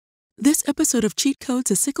This episode of Cheat Codes,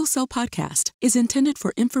 a Sickle Cell Podcast, is intended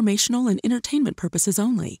for informational and entertainment purposes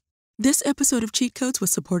only. This episode of Cheat Codes was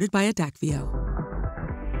supported by Adakveo.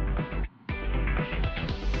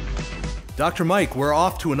 Dr. Mike, we're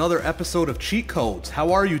off to another episode of Cheat Codes.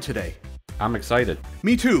 How are you today? I'm excited.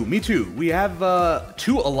 Me too. We have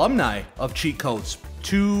two alumni of Cheat Codes,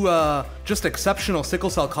 two just exceptional sickle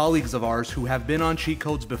cell colleagues of ours who have been on Cheat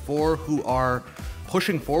Codes before, who are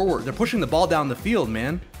pushing forward. They're pushing the ball down the field,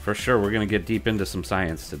 man. For sure, we're going to get deep into some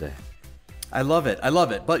science today. I love it.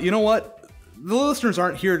 But you know what? The listeners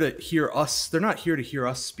aren't here to hear us. They're not here to hear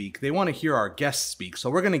us speak. They want to hear our guests speak. So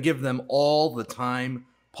we're going to give them all the time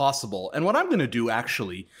possible. And what I'm going to do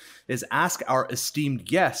actually is ask our esteemed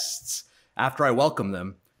guests, after I welcome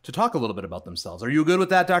them, to talk a little bit about themselves. Are you good with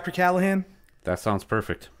that, Dr. Callahan? That sounds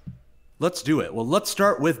perfect. Let's do it. Well, let's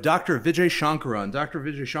start with Dr. Vijay Sankaran. Dr.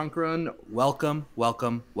 Vijay Sankaran, welcome.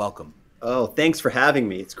 Oh, thanks for having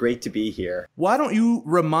me. It's great to be here. Why don't you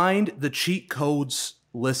remind the Cheat Codes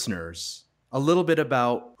listeners a little bit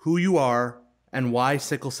about who you are and why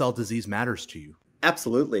sickle cell disease matters to you?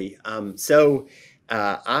 Absolutely.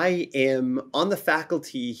 I am on the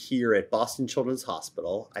faculty here at Boston Children's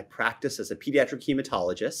Hospital. I practice as a pediatric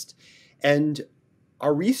hematologist, and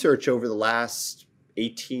our research over the last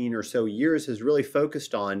 18 or so years has really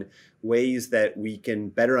focused on ways that we can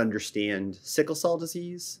better understand sickle cell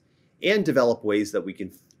disease and develop ways that we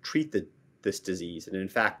can treat this disease. And in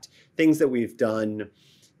fact, things that we've done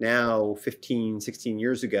now 15, 16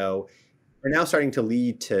 years ago are now starting to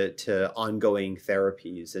lead to ongoing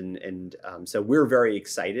therapies. So we're very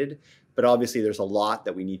excited, but obviously there's a lot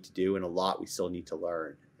that we need to do and a lot we still need to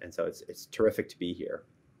learn. And so it's terrific to be here.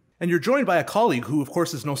 And you're joined by a colleague who, of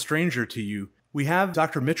course, is no stranger to you. We have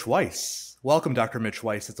Dr. Mitch Weiss. Welcome, Dr. Mitch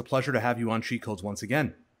Weiss. It's a pleasure to have you on Cheat Codes once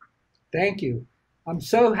again. Thank you. I'm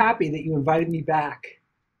so happy that you invited me back.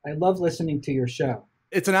 I love listening to your show.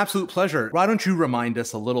 It's an absolute pleasure. Why don't you remind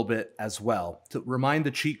us a little bit as well, to remind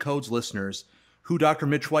the Cheat Codes listeners who Dr.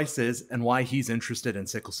 Mitch Weiss is and why he's interested in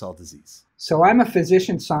sickle cell disease. So I'm a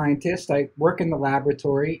physician scientist. I work in the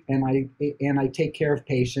laboratory and I take care of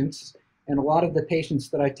patients. And a lot of the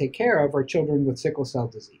patients that I take care of are children with sickle cell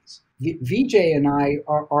disease. Vijay and I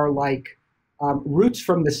are like roots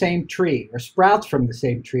from the same tree, or sprouts from the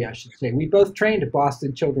same tree, I should say. We both trained at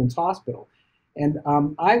Boston Children's Hospital. And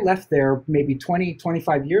I left there maybe 20,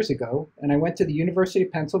 25 years ago, and I went to the University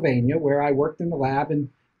of Pennsylvania, where I worked in the lab and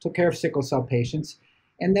took care of sickle cell patients.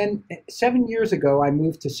 And then 7 years ago, I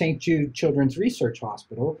moved to St. Jude Children's Research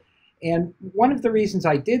Hospital. And one of the reasons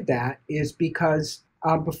I did that is because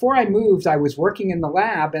before I moved, I was working in the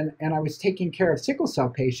lab and I was taking care of sickle cell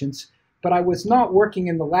patients, but I was not working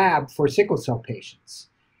in the lab for sickle cell patients.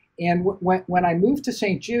 And when I moved to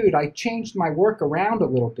St. Jude, I changed my work around a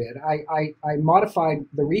little bit. I modified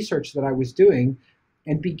the research that I was doing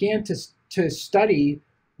and began to study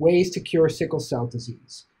ways to cure sickle cell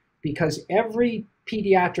disease. Because every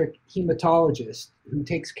pediatric hematologist who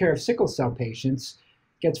takes care of sickle cell patients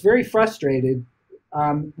gets very frustrated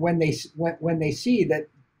when they see that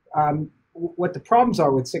what the problems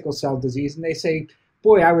are with sickle cell disease, and they say,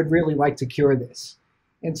 boy, I would really like to cure this.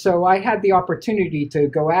 And so I had the opportunity to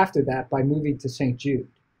go after that by moving to St. Jude.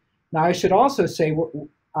 Now, I should also say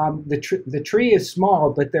the tree is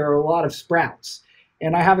small, but there are a lot of sprouts.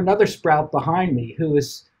 And I have another sprout behind me who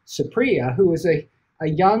is Supriya, who is a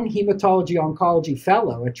young hematology oncology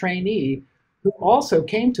fellow, a trainee, who also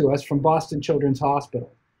came to us from Boston Children's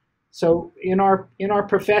Hospital. So in our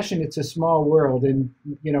profession, it's a small world. And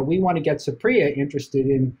we want to get Supriya interested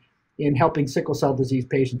in helping sickle cell disease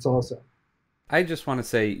patients also. I just want to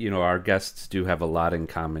say, our guests do have a lot in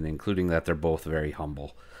common, including that they're both very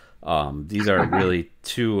humble. These are really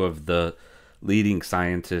two of the leading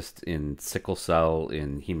scientists in sickle cell,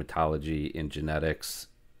 in hematology, in genetics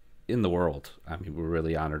in the world. I mean, we're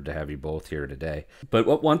really honored to have you both here today.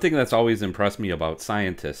 But one thing that's always impressed me about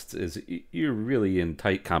scientists is you're really in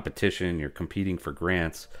tight competition, you're competing for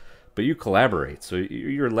grants, but you collaborate. So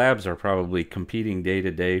your labs are probably competing day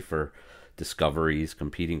to day for discoveries,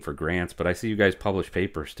 competing for grants, but I see you guys publish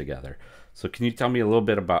papers together. So can you tell me a little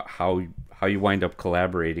bit about how you wind up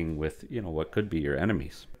collaborating with, what could be your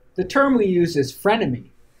enemies? The term we use is frenemy.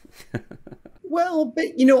 Well, but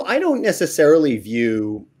I don't necessarily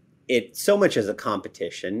view it so much as a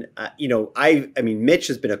competition. Mitch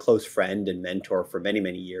has been a close friend and mentor for many,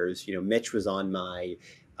 many years. Mitch was on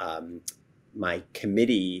my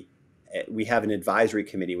committee. We have an advisory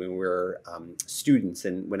committee when we were students.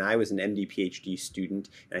 And when I was an MD PhD student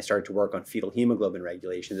and I started to work on fetal hemoglobin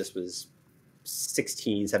regulation, this was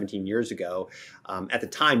 16, 17 years ago. At the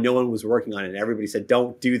time, no one was working on it, and everybody said,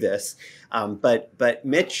 don't do this. But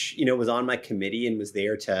Mitch, was on my committee and was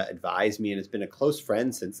there to advise me and has been a close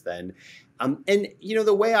friend since then. And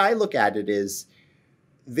the way I look at it is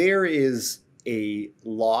there is a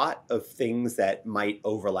lot of things that might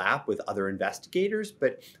overlap with other investigators,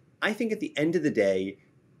 but I think at the end of the day,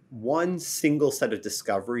 one single set of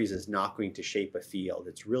discoveries is not going to shape a field.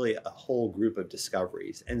 It's really a whole group of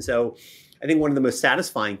discoveries. And so I think one of the most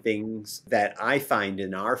satisfying things that I find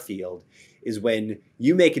in our field is when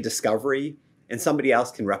you make a discovery and somebody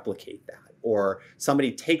else can replicate that, or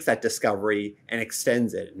somebody takes that discovery and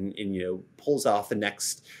extends it and pulls off the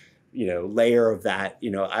next layer of that.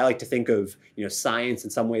 I like to think of, science in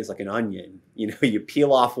some ways like an onion. You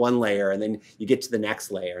peel off one layer and then you get to the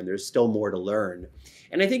next layer and there's still more to learn.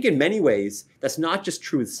 And I think in many ways, that's not just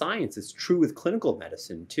true with science, it's true with clinical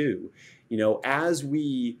medicine too. As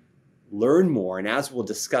we learn more, and as we'll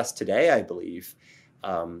discuss today, I believe,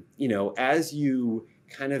 as you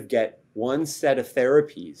kind of get one set of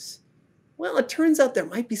therapies, well, it turns out there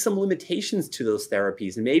might be some limitations to those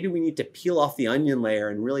therapies. And maybe we need to peel off the onion layer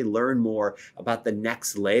and really learn more about the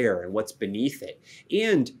next layer and what's beneath it.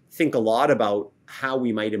 And think a lot about how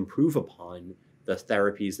we might improve upon the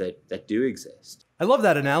therapies that do exist. I love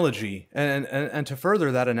that analogy. And to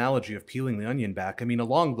further that analogy of peeling the onion back,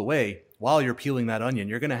 along the way, while you're peeling that onion,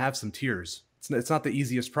 you're going to have some tears. It's not the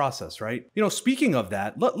easiest process, right? Speaking of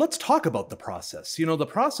that, let's talk about the process. The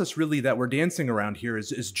process really that we're dancing around here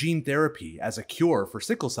is gene therapy as a cure for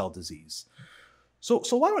sickle cell disease. So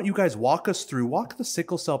why don't you guys walk the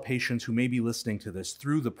sickle cell patients who may be listening to this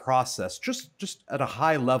through the process, just at a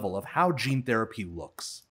high level of how gene therapy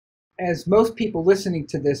looks. As most people listening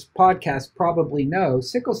to this podcast probably know,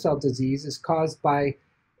 sickle cell disease is caused by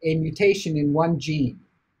a mutation in one gene.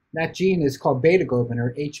 That gene is called beta globin,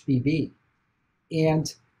 or HBB.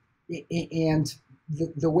 And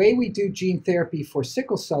the way we do gene therapy for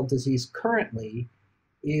sickle cell disease currently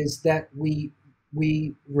is that we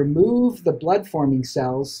remove the blood forming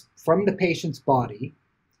cells from the patient's body.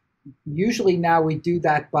 Usually now we do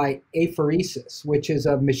that by apheresis, which is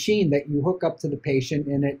a machine that you hook up to the patient,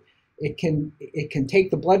 and it can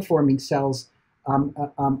take the blood forming cells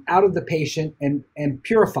out of the patient and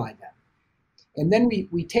purify them. And then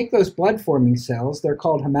we take those blood-forming cells, they're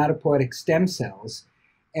called hematopoietic stem cells,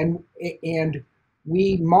 and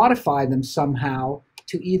we modify them somehow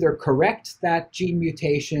to either correct that gene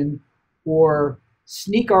mutation or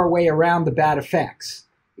sneak our way around the bad effects.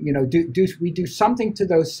 We do something to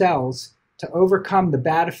those cells to overcome the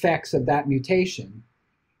bad effects of that mutation,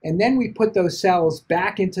 and then we put those cells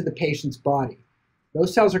back into the patient's body.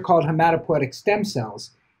 Those cells are called hematopoietic stem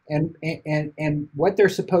cells. And what they're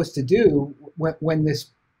supposed to do when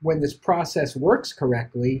this process works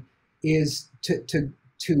correctly is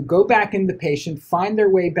to go back in the patient, find their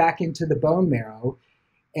way back into the bone marrow,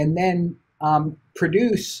 and then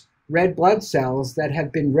produce red blood cells that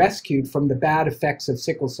have been rescued from the bad effects of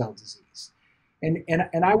sickle cell disease.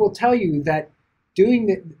 And I will tell you that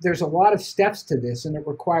there's a lot of steps to this, and it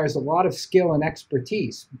requires a lot of skill and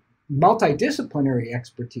expertise, multidisciplinary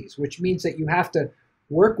expertise, which means that you have to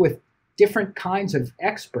work with different kinds of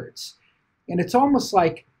experts. And it's almost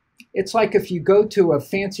like, if you go to a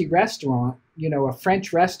fancy restaurant, a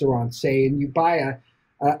French restaurant, say, and you buy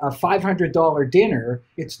a $500 dinner,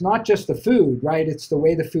 it's not just the food, right? It's the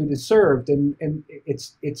way the food is served, and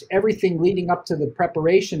it's everything leading up to the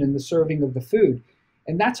preparation and the serving of the food.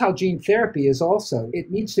 And that's how gene therapy is also.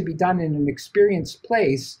 It needs to be done in an experienced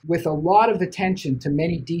place with a lot of attention to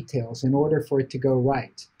many details in order for it to go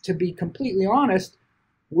right. To be completely honest,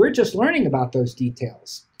 we're just learning about those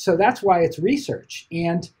details. So that's why it's research.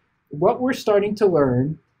 And what we're starting to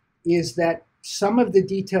learn is that some of the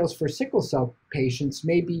details for sickle cell patients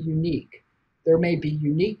may be unique. There may be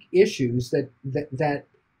unique issues that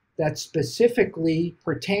specifically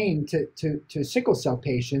pertain to sickle cell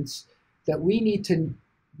patients that we need to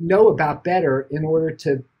know about better in order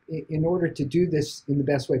to do this in the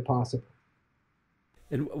best way possible.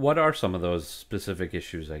 And what are some of those specific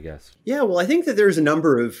issues, I guess? Yeah, well, I think that there's a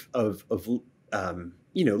number of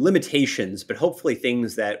limitations, but hopefully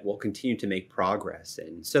things that will continue to make progress.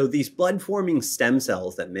 And so these blood-forming stem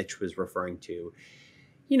cells that Mitch was referring to,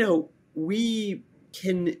 we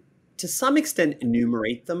can, to some extent,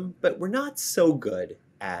 enumerate them, but we're not so good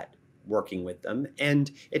at working with them.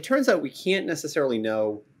 And it turns out we can't necessarily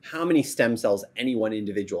know how many stem cells any one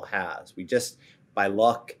individual has. We just, by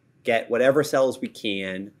luck, get whatever cells we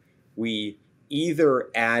can. We either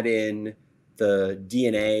add in the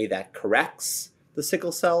DNA that corrects the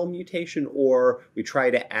sickle cell mutation, or we try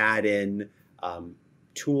to add in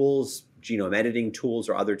tools genome editing tools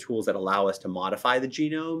or other tools that allow us to modify the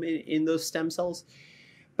genome in those stem cells.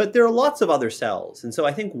 But there are lots of other cells. And so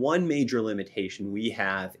I think one major limitation we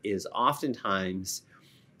have is oftentimes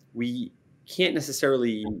we can't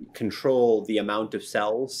necessarily control the amount of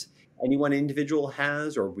cells any one individual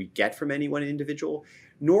has or we get from any one individual,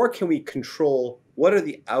 nor can we control what are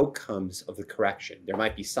the outcomes of the correction. There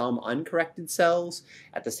might be some uncorrected cells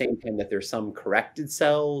at the same time that there's some corrected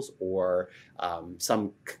cells or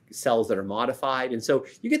some cells that are modified. And so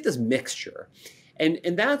you get this mixture. And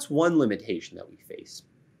that's one limitation that we face.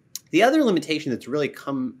 The other limitation that's really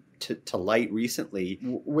come to light recently,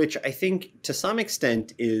 which I think to some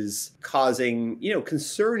extent is causing,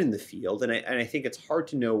 concern in the field, and I think it's hard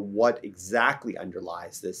to know what exactly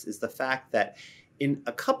underlies this, is the fact that in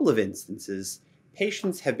a couple of instances,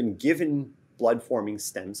 patients have been given blood-forming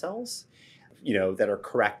stem cells, that are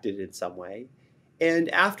corrected in some way. And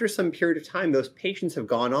after some period of time, those patients have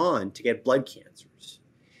gone on to get blood cancers.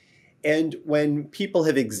 And when people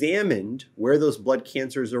have examined where those blood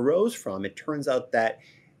cancers arose from, it turns out that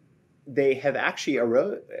they have actually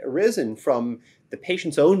arisen from the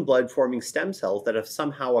patient's own blood-forming stem cells that have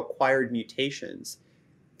somehow acquired mutations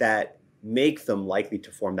that make them likely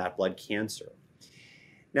to form that blood cancer.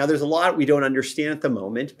 Now, there's a lot we don't understand at the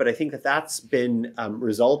moment, but I think that that's been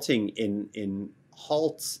resulting in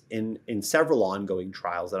halts in several ongoing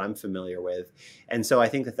trials that I'm familiar with. And so I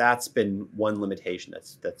think that that's been one limitation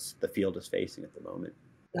that's the field is facing at the moment.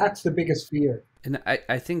 That's the biggest fear. And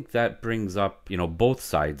I think that brings up, both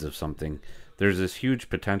sides of something. There's this huge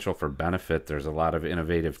potential for benefit. There's a lot of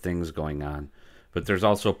innovative things going on, but there's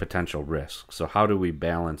also potential risk. So how do we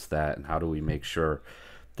balance that, and how do we make sure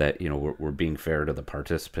that, we're being fair to the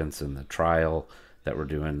participants in the trial, that we're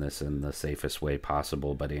doing this in the safest way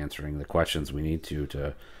possible, but answering the questions we need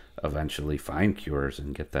to eventually find cures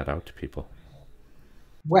and get that out to people?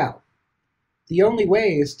 Well, the only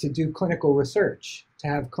way is to do clinical research, to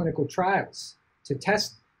have clinical trials, to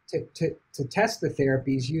test the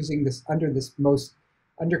therapies using this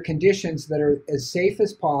under conditions that are as safe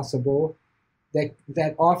as possible,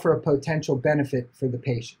 that offer a potential benefit for the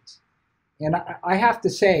patients. And I have to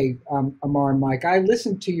say, Amar and Mike, I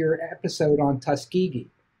listened to your episode on Tuskegee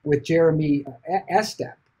with Jeremy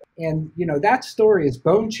Estep, and that story is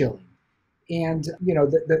bone chilling. And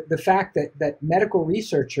the fact that medical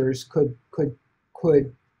researchers could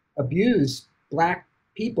abuse Black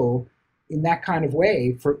people in that kind of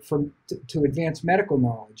way to advance medical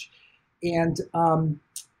knowledge. And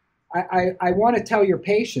I want to tell our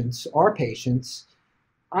patients,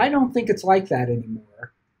 I don't think it's like that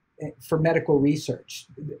anymore for medical research.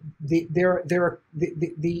 There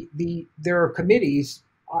are committees,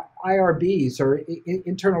 IRBs or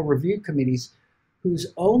internal review committees,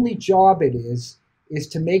 whose only job it is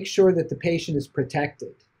to make sure that the patient is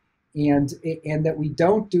protected, and that we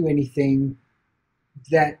don't do anything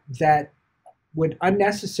that would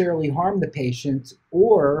unnecessarily harm the patient,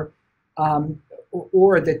 or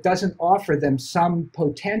that doesn't offer them some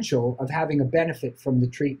potential of having a benefit from the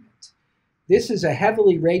treatment. This is a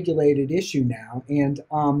heavily regulated issue now, and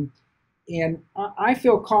I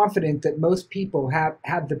feel confident that most people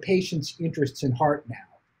have the patient's interests in heart now.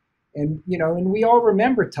 And we all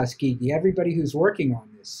remember Tuskegee, everybody who's working on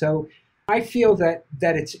this. So I feel that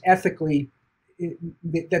it's ethically,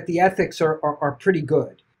 that the ethics are pretty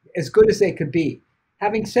good, as good as they could be.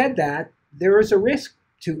 Having said that, there is a risk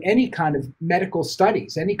to any kind of medical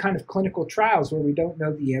studies, any kind of clinical trials where we don't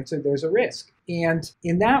know the answer. There's a risk. And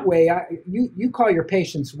in that way, you call your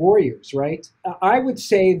patients warriors, right? I would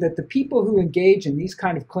say that the people who engage in these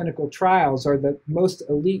kind of clinical trials are the most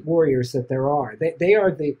elite warriors that there are. They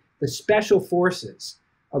are the special forces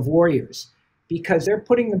of warriors, because they're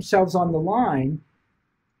putting themselves on the line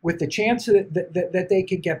with the chance that they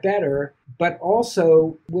could get better, but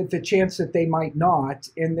also with the chance that they might not.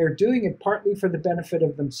 And they're doing it partly for the benefit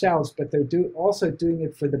of themselves, but they're also doing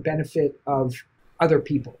it for the benefit of other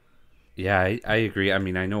people. Yeah, I agree. I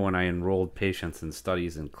mean, I know when I enrolled patients in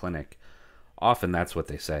studies in clinic, often that's what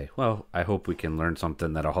they say. Well, I hope we can learn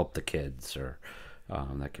something that'll help the kids, or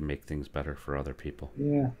that can make things better for other people.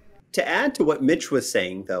 Yeah. To add to what Mitch was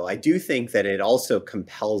saying, though, I do think that it also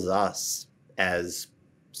compels us as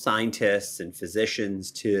scientists and physicians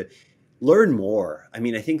to learn more. I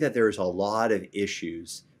mean, I think that there's a lot of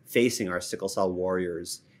issues facing our sickle cell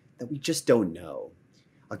warriors that we just don't know.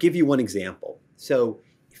 I'll give you one example. So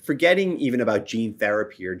forgetting even about gene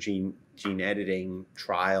therapy or gene editing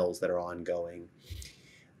trials that are ongoing,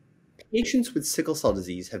 patients with sickle cell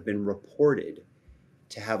disease have been reported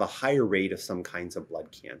to have a higher rate of some kinds of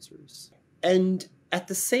blood cancers. And at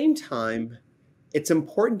the same time, it's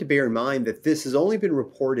important to bear in mind that this has only been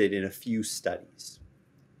reported in a few studies.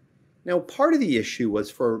 Now, part of the issue was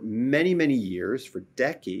for many, many years, for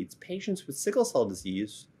decades, patients with sickle cell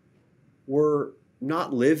disease were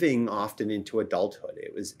not living often into adulthood.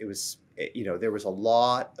 There was a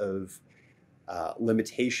lot of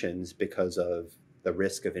limitations because of the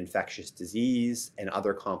risk of infectious disease and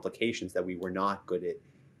other complications that we were not good at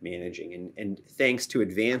managing. And thanks to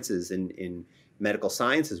advances in medical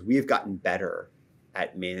sciences, we have gotten better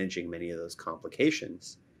at managing many of those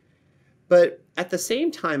complications. But at the same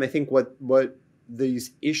time, I think what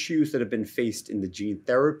these issues that have been faced in the gene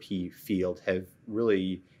therapy field have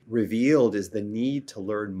really revealed is the need to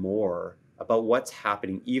learn more about what's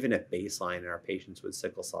happening even at baseline in our patients with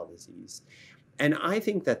sickle cell disease. And I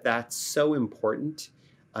think that that's so important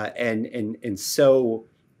and so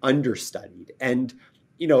understudied. And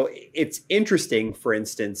it's interesting, for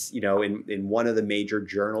instance, in one of the major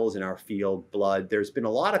journals in our field, Blood, there's been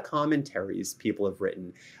a lot of commentaries people have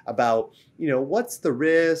written about, what's the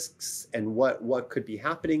risks and what could be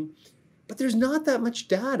happening. But there's not that much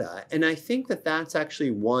data. And I think that that's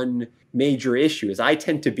actually one major issue is I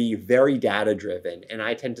tend to be very data driven. And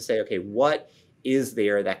I tend to say, okay, what is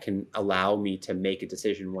there that can allow me to make a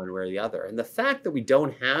decision one way or the other? And the fact that we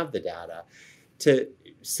don't have the data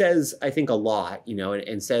says, I think, a lot,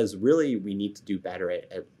 and says really we need to do better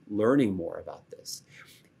at learning more about this.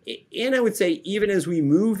 And I would say even as we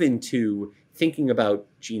move into thinking about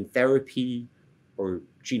gene therapy or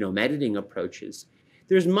genome editing approaches,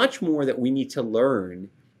 there's much more that we need to learn,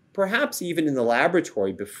 perhaps even in the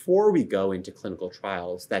laboratory before we go into clinical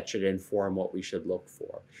trials that should inform what we should look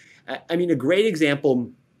for. I mean, a great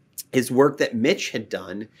example is work that Mitch had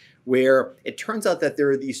done, where it turns out that there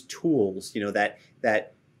are these tools,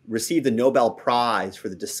 that received the Nobel Prize for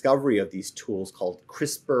the discovery of these tools called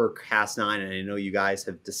CRISPR-Cas9. And I know you guys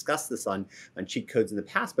have discussed this on cheat codes in the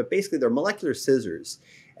past, but basically they're molecular scissors.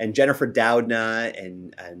 And Jennifer Doudna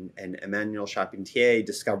and Emmanuel Charpentier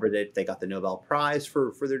discovered it. They got the Nobel Prize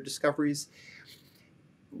for their discoveries.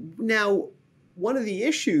 Now, one of the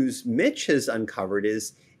issues Mitch has uncovered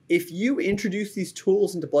is if you introduce these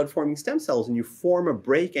tools into blood-forming stem cells and you form a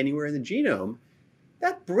break anywhere in the genome,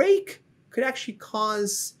 that break could actually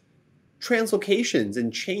cause translocations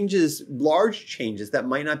and large changes that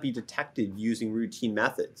might not be detected using routine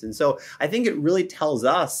methods. And so I think it really tells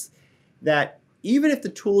us that even if the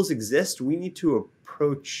tools exist, we need to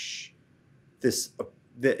approach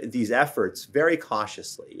these efforts very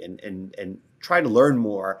cautiously and try to learn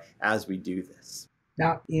more as we do this.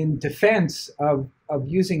 Now, in defense of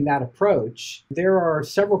using that approach, there are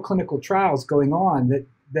several clinical trials going on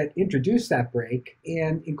that introduce that break,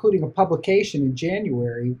 and including a publication in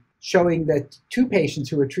January showing that 2 patients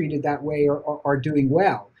who were treated that way are doing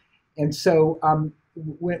well. And so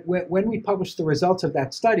when we published the results of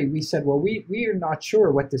that study, we said, well, we are not sure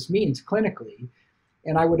what this means clinically.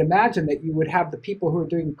 And I would imagine that you would have the people who are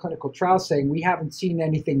doing clinical trials saying, we haven't seen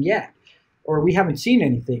anything yet, or we haven't seen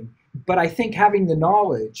anything. But I think having the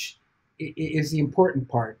knowledge is the important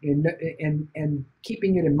part, and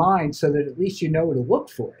keeping it in mind so that at least you know to look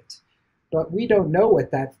for it. But we don't know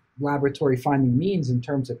what that laboratory finding means in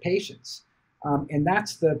terms of patients. And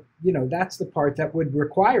that's the part that would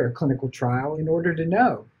require a clinical trial in order to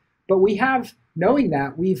know. But knowing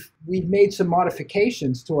that, we've made some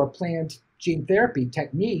modifications to our planned gene therapy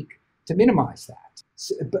technique to minimize that.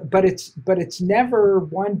 But it's never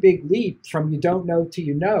one big leap from you don't know to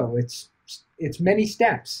you know. It's many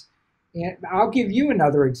steps. And I'll give you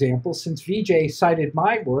another example. Since Vijay cited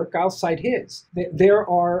my work, I'll cite his. There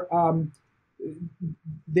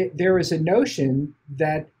is a notion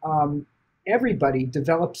that everybody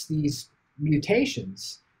develops these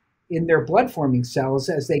mutations in their blood-forming cells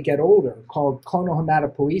as they get older, called clonal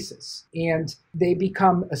hematopoiesis. And they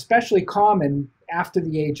become especially common after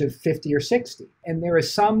the age of 50 or 60. And there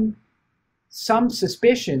is some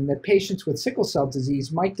suspicion that patients with sickle cell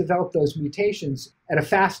disease might develop those mutations at a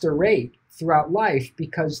faster rate throughout life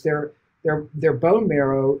because their bone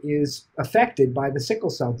marrow is affected by the sickle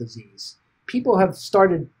cell disease. People have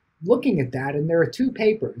started looking at that, and there are 2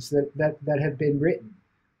 papers that have been written.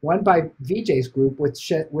 One by Vijay's group,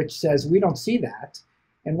 which says we don't see that,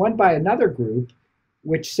 and one by another group,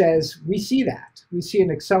 which says we see that. We see an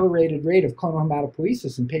accelerated rate of clonal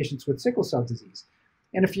hematopoiesis in patients with sickle cell disease.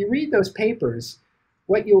 And if you read those papers,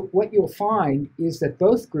 what you'll find is that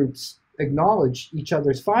both groups acknowledge each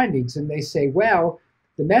other's findings, and they say, well,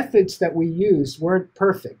 the methods that we used weren't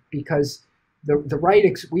perfect because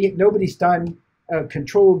nobody's done a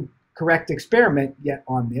controlled correct experiment yet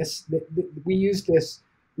on this. We used this.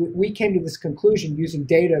 We came to this conclusion using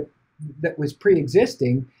data that was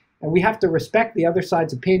pre-existing, And we have to respect the other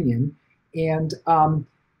side's opinion. And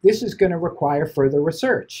this is going to require further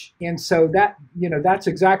research. And so that, that's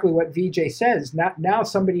exactly what Vijay says. Now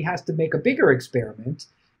somebody has to make a bigger experiment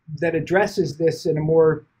that addresses this in a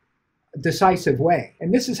more decisive way.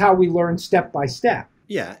 And this is how we learn step by step.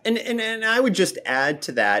 Yeah. And I would just add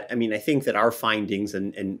to that. I mean, I think that our findings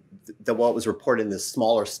and what was reported in this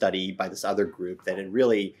smaller study by this other group that had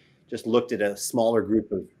really just looked at a smaller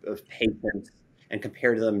group of patients and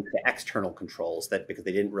compared them to external controls, that because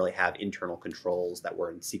they didn't really have internal controls that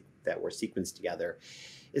were sequenced together,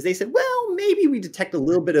 is they said, well, maybe we detect a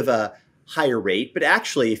little bit of a higher rate. But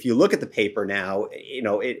actually, if you look at the paper now,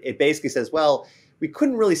 it basically says, well, we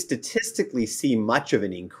couldn't really statistically see much of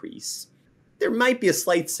an increase. There might be a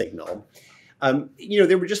slight signal.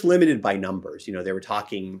 They were just limited by numbers. They were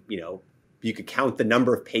talking, you could count the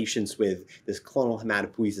number of patients with this clonal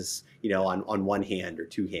hematopoiesis, on one hand or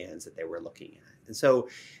two hands that they were looking at. And so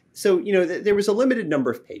there was a limited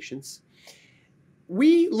number of patients.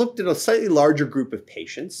 We looked at a slightly larger group of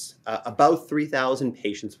patients, about 3,000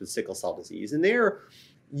 patients with sickle cell disease, and they're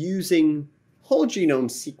using whole genome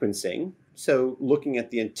sequencing. So looking at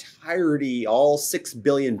the entirety, all 6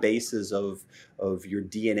 billion bases of your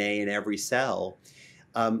DNA in every cell,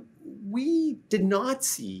 we did not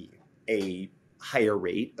see a higher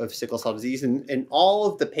rate of sickle cell disease. And all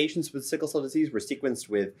of the patients with sickle cell disease were sequenced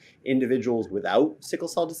with individuals without sickle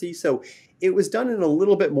cell disease. So it was done in a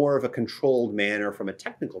little bit more of a controlled manner from a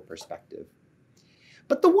technical perspective.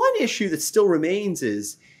 But the one issue that still remains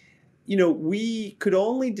is, we could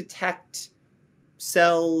only detect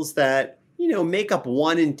cells that make up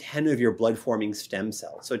 1 in 10 of your blood-forming stem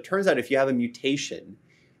cells. So it turns out if you have a mutation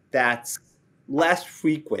that's less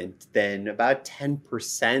frequent than about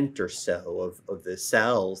 10% or so of the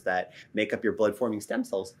cells that make up your blood-forming stem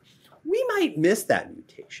cells, we might miss that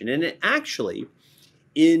mutation. And it actually,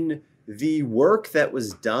 in the work that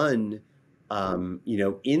was done,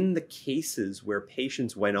 in the cases where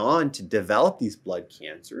patients went on to develop these blood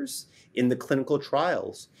cancers in the clinical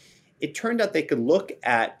trials, it turned out they could look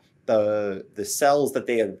at the cells that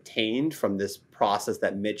they had obtained from this process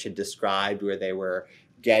that Mitch had described, where they were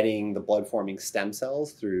getting the blood-forming stem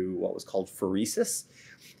cells through what was called pheresis.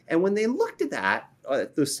 And when they looked at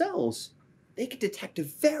those cells, they could detect a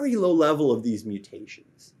very low level of these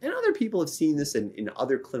mutations. And other people have seen this in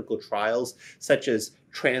other clinical trials, such as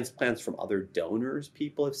transplants from other donors.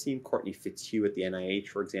 People have seen, Courtney Fitzhugh at the NIH,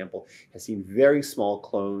 for example, has seen very small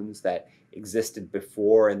clones that existed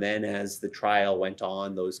before. And then as the trial went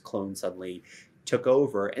on, those clones suddenly took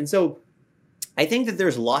over. And so I think that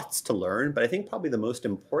there's lots to learn, but I think probably the most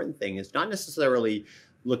important thing is not necessarily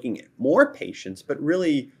looking at more patients, but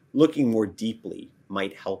really looking more deeply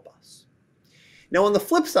might help us. Now, on the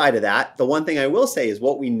flip side of that, the one thing I will say is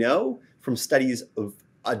what we know from studies of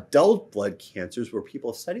adult blood cancers where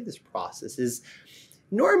people have studied this process is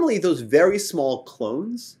normally those very small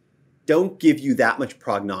clones don't give you that much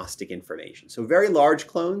prognostic information. So very large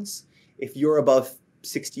clones, if you're above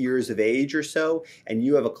 60 years of age or so, and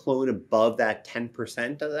you have a clone above that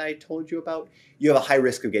 10% that I told you about, you have a high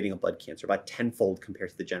risk of getting a blood cancer, about tenfold compared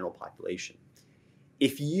to the general population.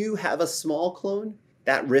 If you have a small clone,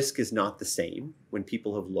 that risk is not the same when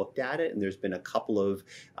people have looked at it. And there's been a couple of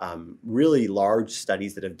really large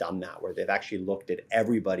studies that have done that, where they've actually looked at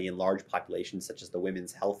everybody in large populations, such as the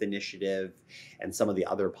Women's Health Initiative and some of the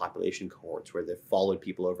other population cohorts where they've followed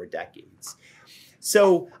people over decades.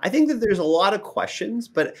 So I think that there's a lot of questions,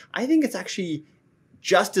 but I think it's actually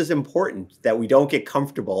just as important that we don't get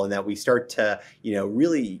comfortable and that we start to,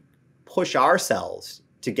 really push ourselves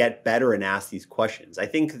to get better and ask these questions. I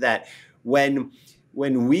think that when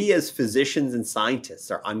we as physicians and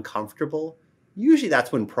scientists are uncomfortable, usually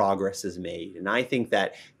that's when progress is made. And I think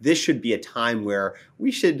that this should be a time where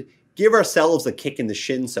we should give ourselves a kick in the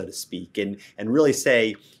shin, so to speak, and really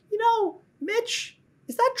say, Mitch,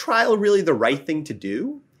 is that trial really the right thing to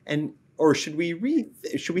do? Or should we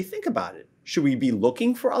think about it? Should we be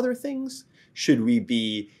looking for other things? Should we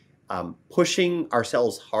be pushing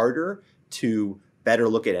ourselves harder to better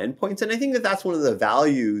look at endpoints? And I think that that's one of the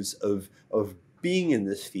values of being in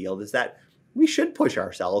this field, is that we should push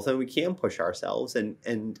ourselves and we can push ourselves,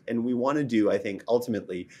 and we want to do, I think,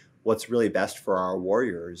 ultimately what's really best for our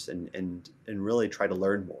warriors and really try to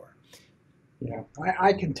learn more. Yeah,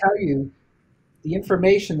 I can tell you the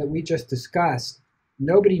information that we just discussed,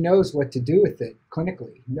 nobody knows what to do with it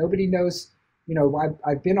clinically. Nobody knows,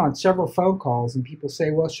 I've been on several phone calls and people say,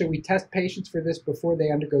 well, should we test patients for this before they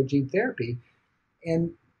undergo gene therapy?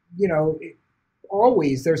 And,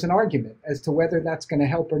 always there's an argument as to whether that's going to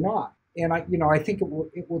help or not. And I think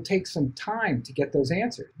it will take some time to get those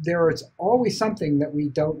answers. There is always something that we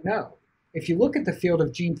don't know. If you look at the field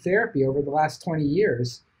of gene therapy over the last 20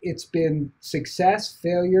 years, it's been success,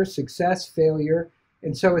 failure,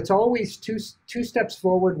 and so it's always two steps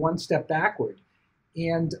forward, one step backward.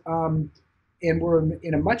 And we're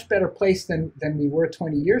in a much better place than we were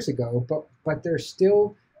 20 years ago, but there's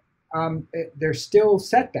still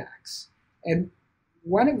setbacks. And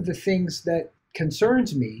one of the things that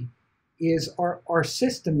concerns me is our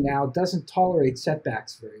system now doesn't tolerate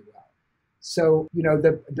setbacks very well. So,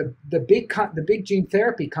 the big gene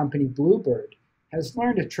therapy company, Bluebird, has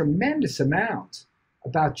learned a tremendous amount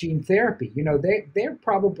about gene therapy. They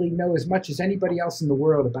probably know as much as anybody else in the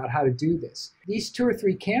world about how to do this. These 2 or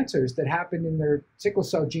 3 cancers that happened in their sickle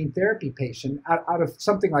cell gene therapy patient out of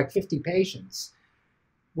something like 50 patients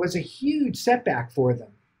was a huge setback for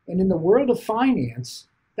them. And in the world of finance,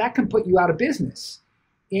 that can put you out of business.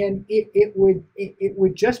 And it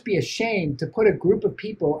would just be a shame to put a group of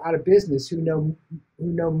people out of business who know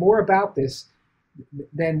more about this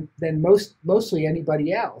than mostly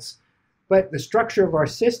anybody else. But the structure of our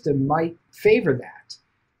system might favor that.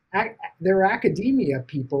 There are academia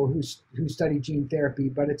people who study gene therapy,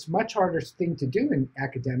 but it's a much harder thing to do in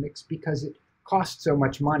academics because it costs so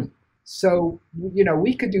much money. So,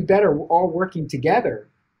 we could do better all working together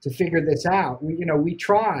to figure this out. We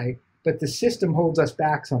try, but the system holds us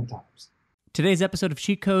back sometimes. Today's episode of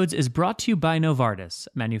Cheat Codes is brought to you by Novartis,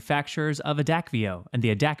 manufacturers of Adakveo and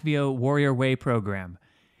the Adakveo Warrior Way program.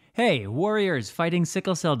 Hey, warriors fighting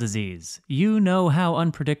sickle cell disease. You know how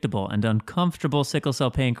unpredictable and uncomfortable sickle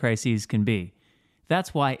cell pain crises can be.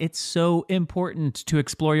 That's why it's so important to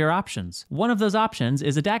explore your options. One of those options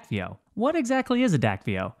is Adakveo. What exactly is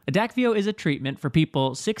Adakveo? Adakveo is a treatment for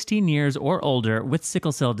people 16 years or older with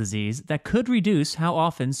sickle cell disease that could reduce how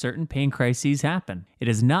often certain pain crises happen. It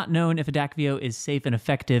is not known if Adakveo is safe and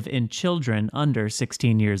effective in children under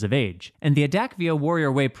 16 years of age. And the Adakveo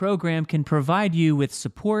Warrior Way program can provide you with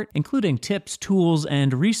support, including tips, tools,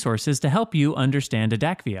 and resources to help you understand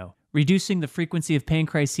Adakveo. Reducing the frequency of pain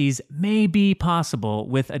crises may be possible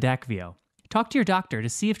with Adakveo. Talk to your doctor to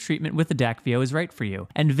see if treatment with Adakveo is right for you,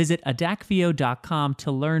 and visit adakveo.com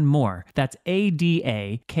to learn more. That's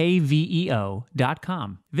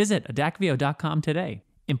ADAKVEO.com. Visit adakveo.com today.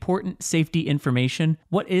 Important safety information.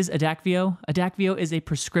 What is Adakveo? Adakveo is a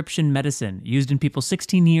prescription medicine used in people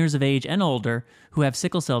 16 years of age and older who have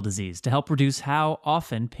sickle cell disease to help reduce how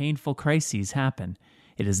often painful crises happen.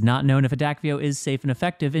 It is not known if Adakveo is safe and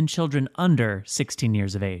effective in children under 16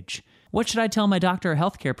 years of age. What should I tell my doctor or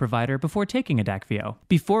healthcare provider before taking Adakveo?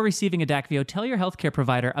 Before receiving Adakveo, tell your healthcare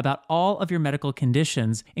provider about all of your medical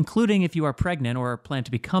conditions, including if you are pregnant or plan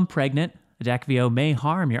to become pregnant. Adakveo may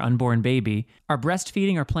harm your unborn baby. Are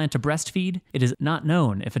breastfeeding or plan to breastfeed? It is not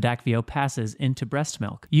known if Adakveo passes into breast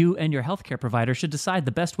milk. You and your healthcare provider should decide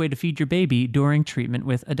the best way to feed your baby during treatment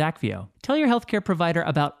with Adakveo. Tell your healthcare provider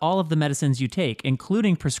about all of the medicines you take,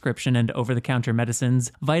 including prescription and over-the-counter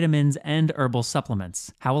medicines, vitamins, and herbal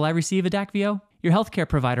supplements. How will I receive Adakveo? Your healthcare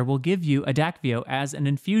provider will give you Adakveo as an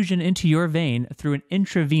infusion into your vein through an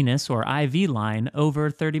intravenous or IV line over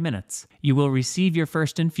 30 minutes. You will receive your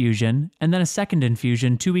first infusion and then a second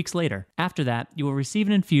infusion 2 weeks later. After that, you will receive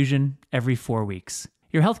an infusion every 4 weeks.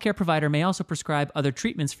 Your healthcare provider may also prescribe other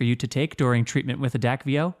treatments for you to take during treatment with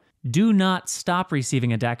Adakveo. Do not stop receiving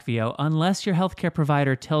Adakveo unless your healthcare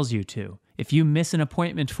provider tells you to. If you miss an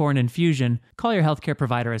appointment for an infusion, call your healthcare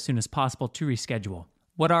provider as soon as possible to reschedule.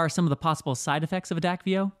 What are some of the possible side effects of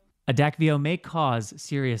Adakveo? Adakveo may cause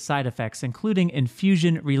serious side effects, including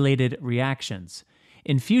infusion-related reactions.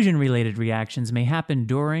 Infusion-related reactions may happen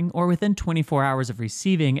during or within 24 hours of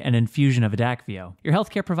receiving an infusion of Adakveo. Your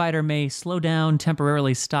healthcare provider may slow down,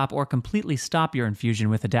 temporarily stop, or completely stop your infusion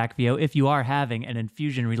with Adakveo if you are having an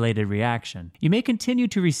infusion-related reaction. You may continue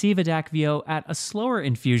to receive Adakveo at a slower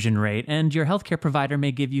infusion rate, and your healthcare provider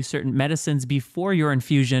may give you certain medicines before your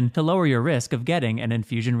infusion to lower your risk of getting an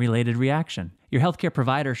infusion-related reaction. Your healthcare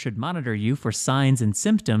provider should monitor you for signs and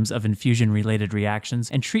symptoms of infusion-related reactions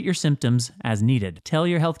and treat your symptoms as needed. Tell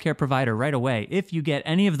your healthcare provider right away if you get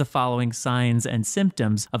any of the following signs and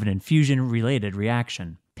symptoms of an infusion-related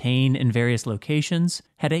reaction: pain in various locations,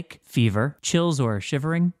 headache, fever, chills or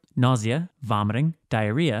shivering, nausea, vomiting,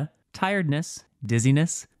 diarrhea, tiredness,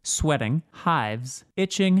 dizziness, sweating, hives,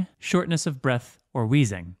 itching, shortness of breath, or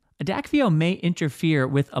wheezing. Adakveo may interfere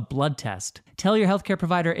with a blood test. Tell your healthcare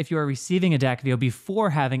provider if you are receiving Adakveo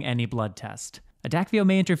before having any blood test. Adakveo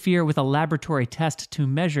may interfere with a laboratory test to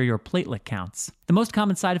measure your platelet counts. The most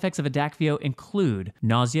common side effects of Adakveo include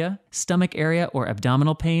nausea, stomach area or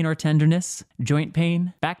abdominal pain or tenderness, joint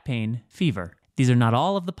pain, back pain, fever. These are not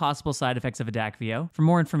all of the possible side effects of Adakveo. For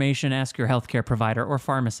more information, ask your healthcare provider or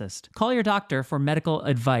pharmacist. Call your doctor for medical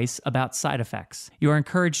advice about side effects. You are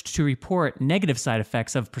encouraged to report negative side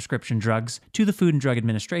effects of prescription drugs to the Food and Drug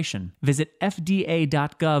Administration. Visit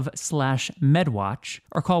fda.gov/medwatch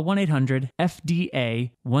or call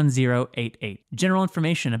 1-800-FDA-1088. General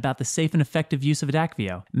information about the safe and effective use of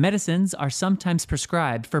Adakveo. Medicines are sometimes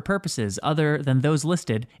prescribed for purposes other than those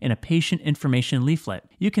listed in a patient information leaflet.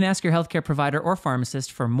 You can ask your healthcare provider or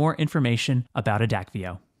pharmacist for more information about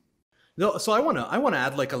Adakveo. No, so I want to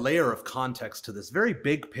add like a layer of context to this very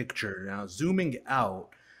big picture. Now, zooming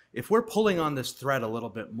out, if we're pulling on this thread a little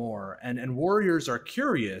bit more, and warriors are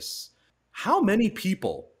curious, how many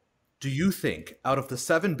people do you think out of the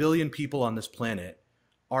 7 billion people on this planet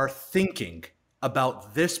are thinking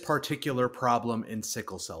about this particular problem in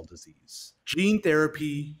sickle cell disease? Gene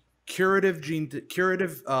therapy, curative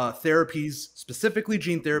therapies, specifically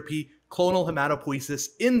gene therapy, clonal hematopoiesis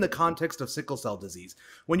in the context of sickle cell disease.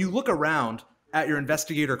 When you look around at your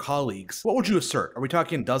investigator colleagues, what would you assert? Are we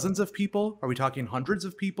talking dozens of people? Are we talking hundreds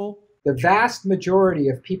of people? The vast majority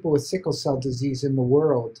of people with sickle cell disease in the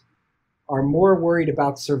world are more worried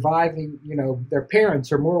about surviving, their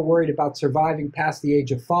parents are more worried about surviving past the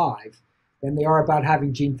age of 5 than they are about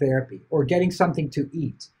having gene therapy or getting something to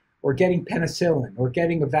eat or getting penicillin or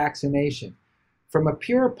getting a vaccination. From a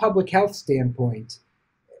pure public health standpoint,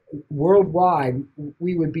 worldwide,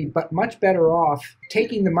 we would be much better off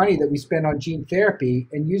taking the money that we spend on gene therapy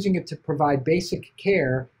and using it to provide basic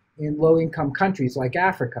care in low-income countries like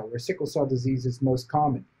Africa, where sickle cell disease is most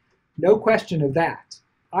common. No question of that.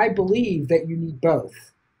 I believe that you need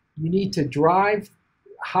both. You need to drive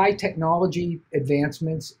high technology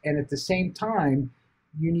advancements, and at the same time,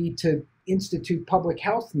 you need to institute public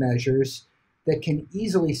health measures that can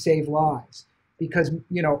easily save lives. Because,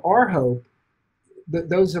 our hope,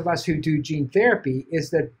 those of us who do gene therapy,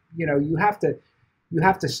 is that, you have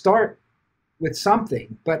to start with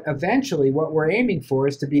something, but eventually what we're aiming for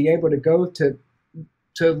is to be able to go to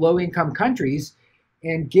low-income countries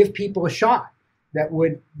and give people a shot that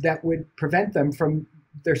would prevent them from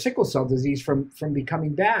their sickle cell disease from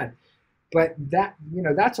becoming bad. But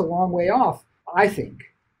that's a long way off, I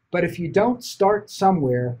think. But if you don't start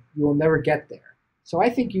somewhere, you will never get there. So I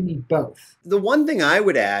think you need both. The one thing I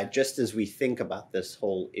would add, just as we think about this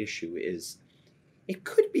whole issue, is it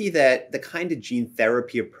could be that the kind of gene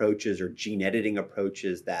therapy approaches or gene editing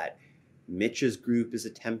approaches that Mitch's group is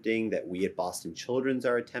attempting, that we at Boston Children's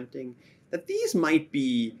are attempting, that these might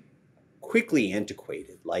be quickly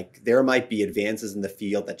antiquated. Like there might be advances in the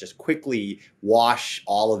field that just quickly wash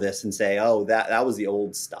all of this and say, oh, that was the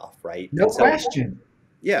old stuff, right? No question.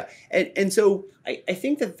 Yeah. And so I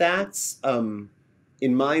think that's, in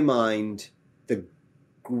my mind, the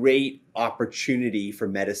great opportunity for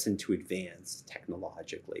medicine to advance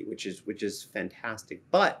technologically, which is fantastic.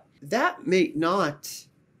 But that may not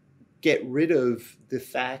get rid of the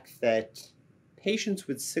fact that patients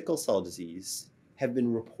with sickle cell disease have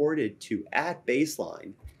been reported to, at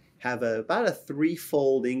baseline, have about a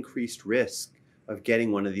 3-fold increased risk of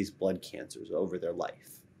getting one of these blood cancers over their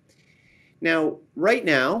life. Now, right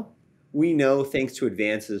now, we know, thanks to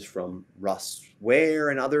advances from Russ Ware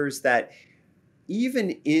and others, that even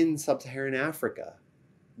in sub-Saharan Africa,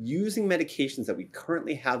 using medications that we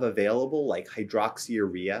currently have available, like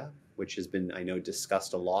hydroxyurea, which has been, I know,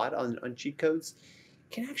 discussed a lot on cheat codes,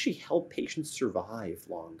 can actually help patients survive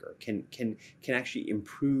longer, can actually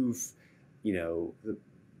improve, more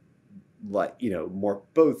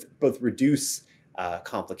both reduce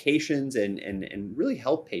complications and really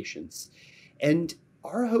help patients. And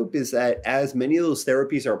our hope is that as many of those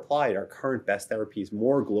therapies are applied, our current best therapies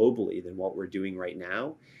more globally than what we're doing right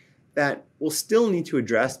now, that we'll still need to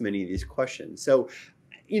address many of these questions. So,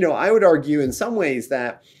 I would argue in some ways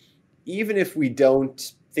that even if we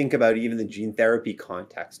don't think about even the gene therapy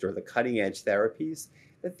context or the cutting edge therapies,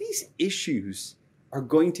 that these issues are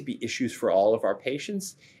going to be issues for all of our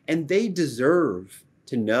patients, and they deserve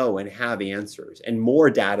to know and have answers and more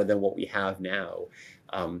data than what we have now.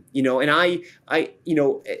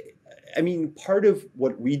 Part of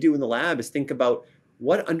what we do in the lab is think about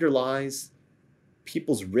what underlies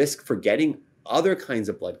people's risk for getting other kinds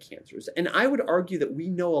of blood cancers. And I would argue that we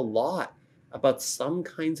know a lot about some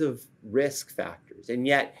kinds of risk factors. And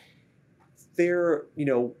yet the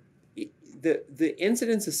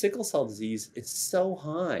incidence of sickle cell disease is so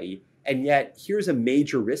high. And yet here's a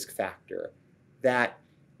major risk factor that,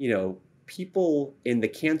 people in the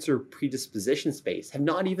cancer predisposition space have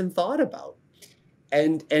not even thought about.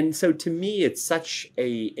 And so to me, it's such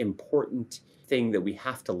a important thing that we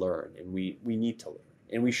have to learn, and we need to learn,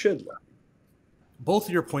 and we should learn. Both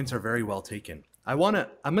of your points are very well taken. I'm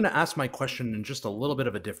going to ask my question in just a little bit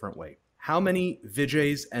of a different way. How many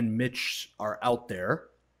Vijays and Mitch are out there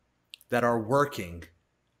that are working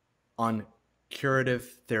on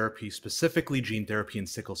curative therapy, specifically gene therapy in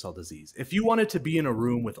sickle cell disease? If you wanted to be in a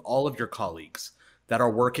room with all of your colleagues that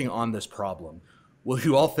are working on this problem, will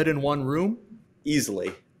you all fit in one room?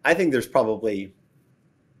 Easily. I think there's probably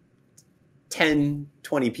 10,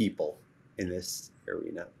 20 people in this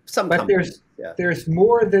arena. But there's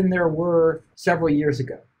more than there were several years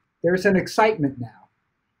ago. There's an excitement now.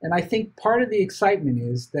 And I think part of the excitement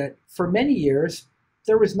is that for many years,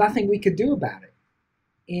 there was nothing we could do about it.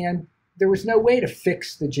 And there was no way to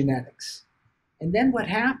fix the genetics. And then what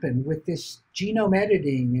happened with this genome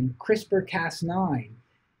editing and CRISPR-Cas9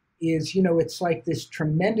 is, it's like this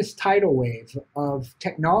tremendous tidal wave of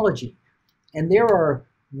technology. And there are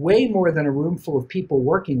way more than a room full of people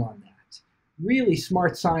working on that. Really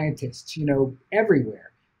smart scientists,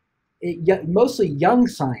 everywhere. Mostly young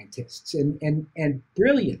scientists and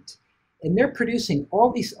brilliant. And they're producing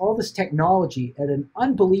all this technology at an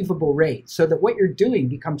unbelievable rate so that what you're doing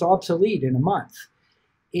becomes obsolete in a month.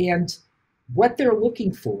 And what they're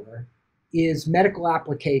looking for is medical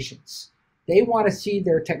applications. They want to see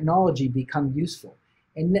their technology become useful.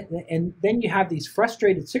 And then you have these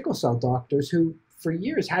frustrated sickle cell doctors who for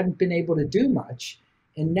years hadn't been able to do much.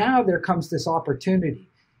 And now there comes this opportunity.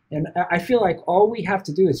 And I feel like all we have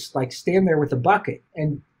to do is like stand there with a bucket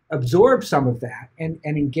and absorb some of that and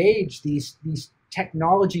engage these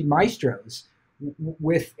technology maestros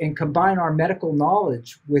and combine our medical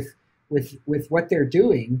knowledge with what they're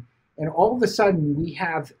doing. And all of a sudden we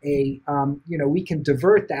have we can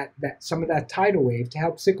divert that some of that tidal wave to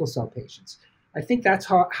help sickle cell patients. I think that's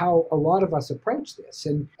how a lot of us approach this.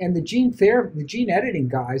 And the gene editing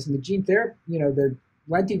guys and the gene therapy, the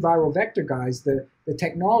lentiviral vector guys, the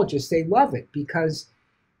technologists, they love it because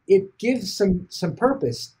it gives some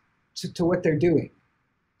purpose to what they're doing.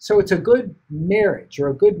 So it's a good marriage or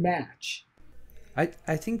a good match. I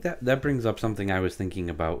think that brings up something I was thinking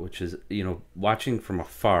about, which is, watching from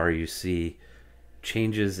afar, you see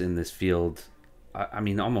changes in this field. I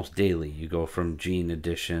mean, almost daily. You go from gene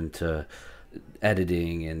addition to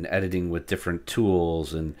editing with different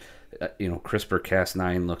tools, and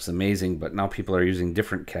CRISPR-Cas9 looks amazing, but now people are using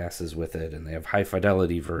different Cases with it, and they have high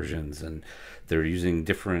fidelity versions, and they're using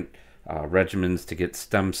different regimens to get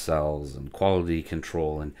stem cells and quality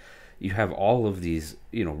control, and you have all of these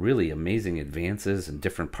really amazing advances and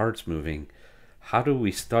different parts moving. How do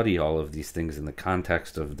we study all of these things in the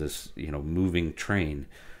context of this moving train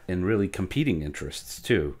and really competing interests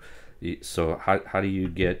too? So how do you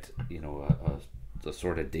get a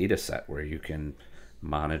sort of data set where you can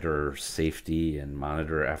monitor safety and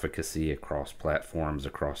monitor efficacy across platforms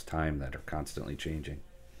across time that are constantly changing?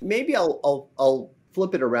 Maybe I'll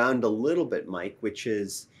flip it around a little bit, Mike, which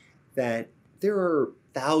is that there are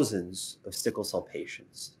thousands of sickle cell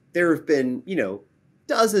patients. There have been,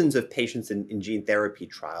 dozens of patients in gene therapy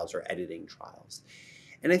trials or editing trials.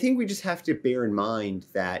 And I think we just have to bear in mind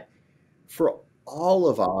that for all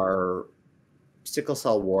of our sickle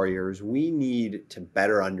cell warriors, we need to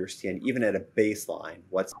better understand, even at a baseline,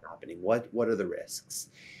 what's happening, what are the risks.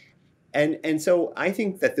 And so I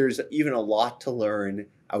think that there's even a lot to learn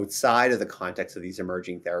outside of the context of these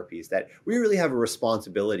emerging therapies that we really have a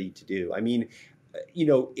responsibility to do. I mean,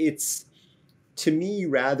 it's to me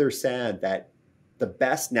rather sad that the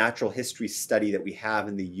best natural history study that we have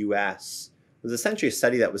in the US was essentially a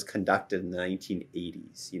study that was conducted in the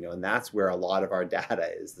 1980s, and that's where a lot of our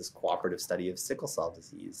data is, this cooperative study of sickle cell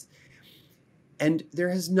disease. And there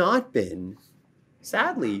has not been,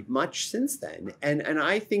 sadly, much since then. And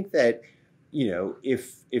I think that,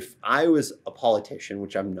 if I was a politician,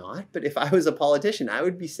 which I'm not, but if I was a politician, I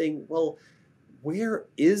would be saying, well, where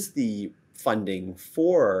is the funding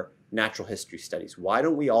for natural history studies? Why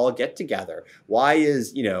don't we all get together? Why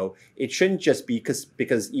is, it shouldn't just be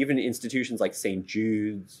because even institutions like St.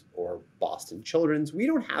 Jude's or Boston Children's, we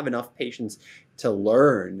don't have enough patients to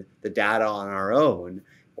learn the data on our own,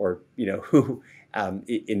 or,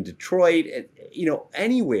 in Detroit,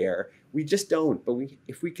 anywhere, we just don't. But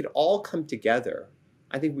if we could all come together,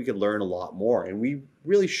 I think we could learn a lot more. And we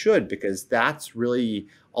really should, because that's really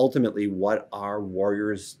ultimately what our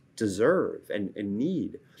warriors deserve and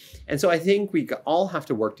need. And so I think we all have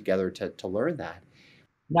to work together to learn that.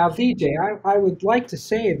 Now, Vijay, I would like to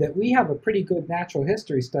say that we have a pretty good natural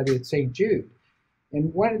history study at St. Jude.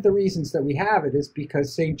 And one of the reasons that we have it is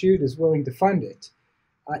because St. Jude is willing to fund it.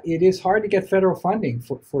 It is hard to get federal funding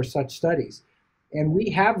for such studies. And we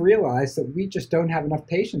have realized that we just don't have enough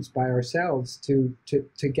patients by ourselves to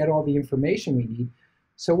get all the information we need.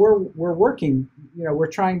 So we're working, we're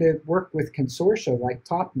trying to work with consortia like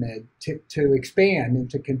TopMed to expand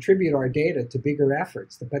and to contribute our data to bigger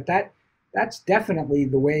efforts. But that's definitely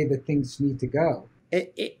the way that things need to go.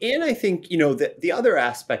 And I think, the other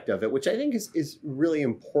aspect of it, which I think is really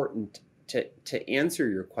important to answer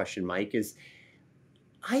your question, Mike, is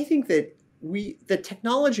I think that the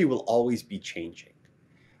technology will always be changing.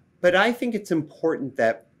 But I think it's important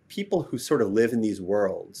that people who sort of live in these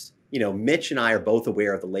worlds, Mitch and I are both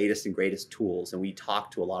aware of the latest and greatest tools, and we talk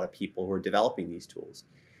to a lot of people who are developing these tools.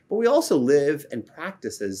 But we also live and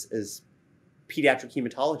practice as pediatric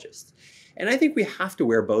hematologists. And I think we have to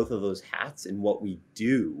wear both of those hats in what we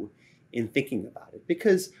do in thinking about it.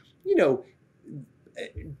 Because,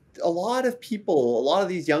 a lot of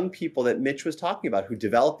these young people that Mitch was talking about who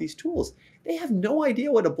develop these tools, they have no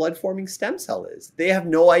idea what a blood-forming stem cell is. They have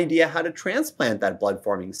no idea how to transplant that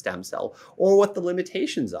blood-forming stem cell or what the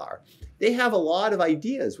limitations are. They have a lot of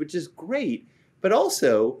ideas, which is great, but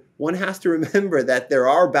also one has to remember that there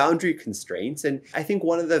are boundary constraints. And I think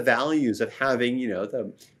one of the values of having,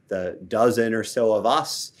 the dozen or so of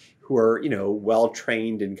us who are,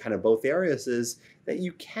 well-trained in kind of both areas is that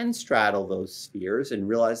you can straddle those spheres and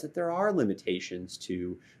realize that there are limitations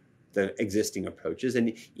to the existing approaches.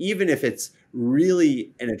 And even if it's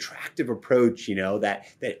really an attractive approach, that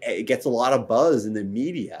it gets a lot of buzz in the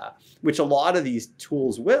media, which a lot of these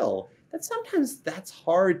tools will, that sometimes that's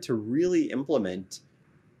hard to really implement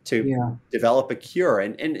to develop a cure.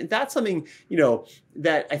 And that's something,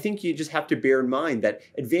 that I think you just have to bear in mind, that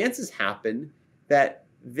advances happen, that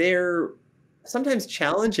they're sometimes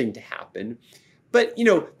challenging to happen. But,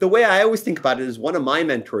 the way I always think about it is one of my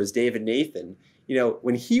mentors, David Nathan,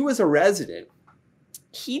 when he was a resident,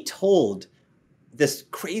 he told this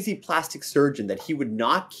crazy plastic surgeon that he would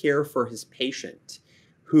not care for his patient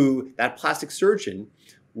who that plastic surgeon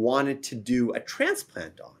wanted to do a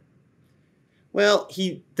transplant on. Well,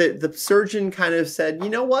 the surgeon kind of said, you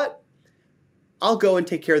know what? I'll go and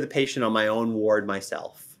take care of the patient on my own ward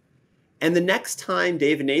myself. And the next time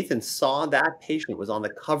David Nathan saw that patient was on the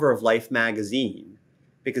cover of Life magazine,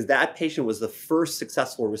 because that patient was the first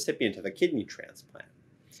successful recipient of a kidney transplant.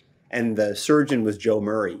 And the surgeon was Joe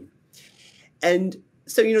Murray. And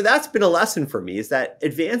so, that's been a lesson for me, is that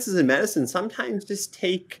advances in medicine sometimes just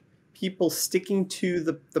take people sticking to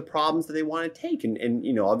the problems that they want to take.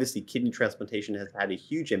 And obviously kidney transplantation has had a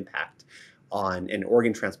huge impact on, and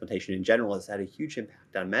organ transplantation in general has had a huge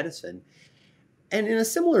impact on medicine. And in a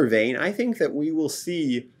similar vein, I think that we will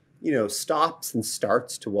see, stops and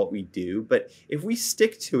starts to what we do. But if we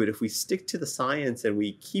stick to it, if we stick to the science and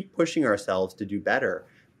we keep pushing ourselves to do better,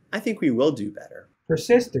 I think we will do better.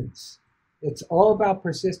 Persistence. It's all about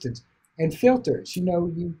persistence. And filters.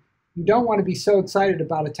 You don't want to be so excited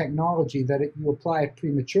about a technology that you apply it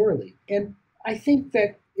prematurely. And I think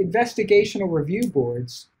that investigational review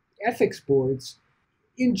boards, ethics boards,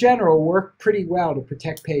 in general, work pretty well to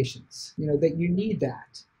protect patients, that you need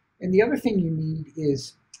that. And the other thing you need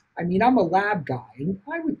is, I'm a lab guy, and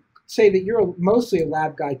I would say that you're mostly a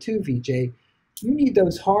lab guy too, Vijay. You need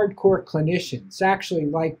those hardcore clinicians, actually,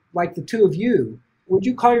 like the two of you. Would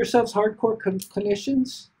you call yourselves hardcore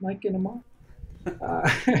clinicians, Mike and Amar?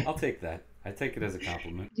 I'll take that. I take it as a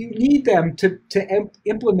compliment. You need them to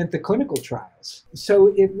implement the clinical trials.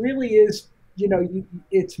 So it really is,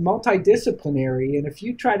 it's multidisciplinary. And if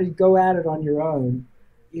you try to go at it on your own,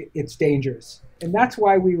 it's dangerous. And that's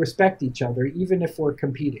why we respect each other, even if we're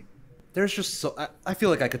competing. There's just I feel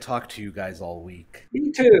like I could talk to you guys all week.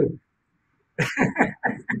 Me too.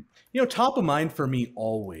 Top of mind for me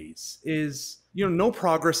always is, no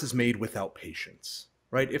progress is made without patience,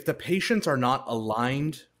 right? If the patients are not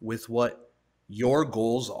aligned with what your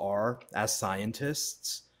goals are as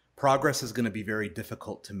scientists, progress is going to be very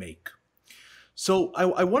difficult to make. So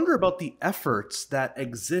I wonder about the efforts that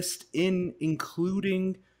exist in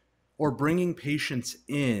including or bringing patients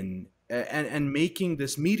in and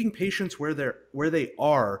meeting patients where they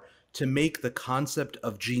are, to make the concept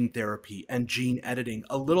of gene therapy and gene editing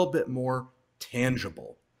a little bit more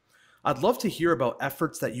tangible. I'd love to hear about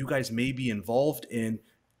efforts that you guys may be involved in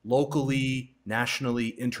locally, nationally,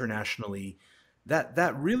 internationally,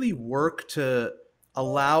 that really work to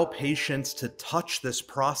allow patients to touch this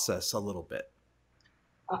process a little bit.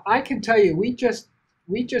 I can tell you, we just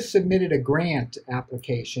submitted a grant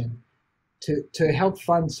application to help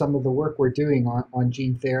fund some of the work we're doing on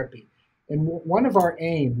gene therapy. And one of our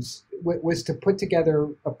aims was to put together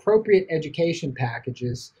appropriate education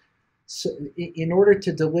packages in order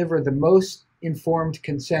to deliver the most informed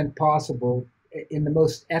consent possible in the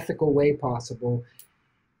most ethical way possible,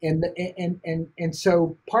 And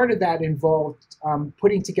so part of that involved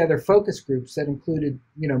putting together focus groups that included,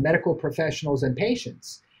 medical professionals and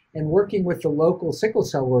patients, and working with the local sickle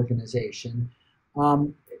cell organization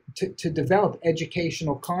to develop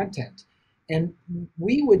educational content. And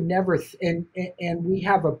we would never, and we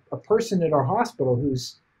have a person at our hospital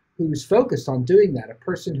who's focused on doing that, a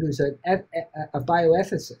person who's a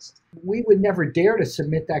bioethicist. We would never dare to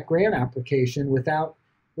submit that grant application without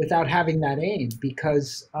having that aim,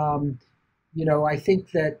 because I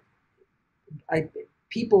think that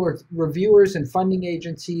reviewers and funding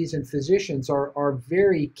agencies and physicians are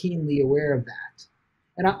very keenly aware of that.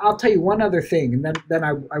 And I'll tell you one other thing, and then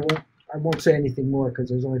I won't say anything more because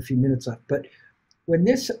there's only a few minutes left. But when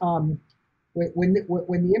this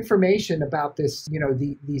when the information about this,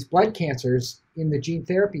 these blood cancers in the gene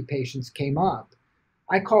therapy patients came up,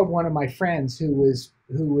 I called one of my friends who was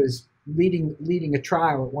leading a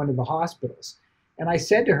trial at one of the hospitals, and I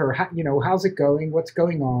said to her, how's it going? What's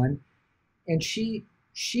going on? And she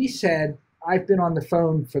said, I've been on the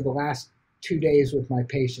phone for the last 2 days with my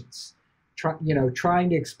patients, trying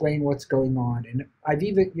to explain what's going on. And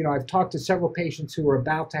I've talked to several patients who are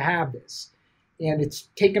about to have this, and it's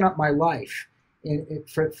taken up my life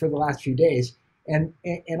for the last few days. And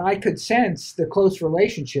I could sense the close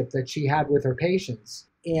relationship that she had with her patients,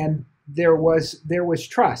 and there was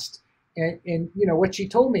trust. And what she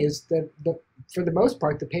told me is that for the most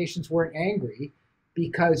part, the patients weren't angry,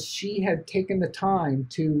 because she had taken the time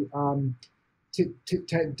to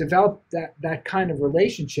develop that kind of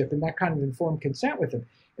relationship and that kind of informed consent with them.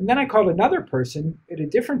 And then I called another person at a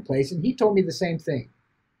different place, and he told me the same thing.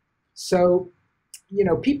 So,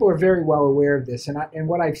 people are very well aware of this, and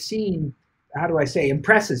what I've seen,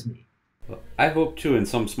 impresses me. I hope too, in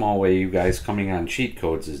some small way, you guys coming on Cheat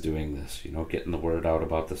Codes is doing this, getting the word out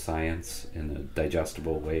about the science in a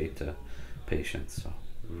digestible way to patients. So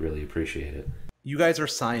really appreciate it. You guys are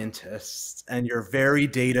scientists and you're very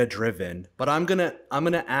data driven, but I'm gonna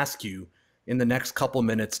ask you in the next couple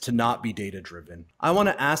minutes to not be data driven. I want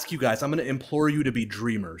to ask you guys, I'm gonna implore you to be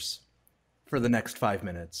dreamers for the next 5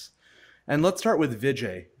 minutes. And let's start with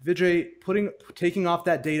Vijay. Vijay, taking off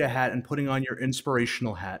that data hat and putting on your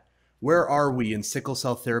inspirational hat. Where are we in sickle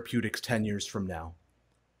cell therapeutics 10 years from now?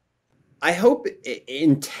 I hope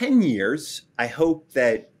in 10 years, I hope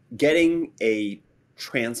that getting a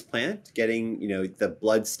transplant, getting the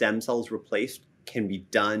blood stem cells replaced, can be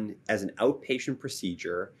done as an outpatient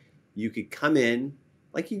procedure. You could come in,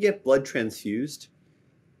 like you get blood transfused,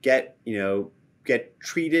 get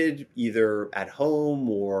treated either at home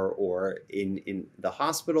or in the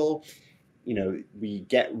hospital. We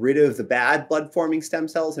get rid of the bad blood forming stem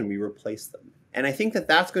cells and we replace them. And I think that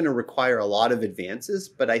that's going to require a lot of advances,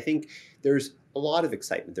 but I think there's a lot of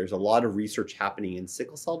excitement. There's a lot of research happening in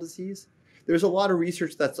sickle cell disease. There's a lot of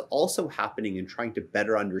research that's also happening in trying to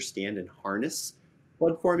better understand and harness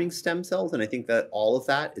blood-forming stem cells, and I think that all of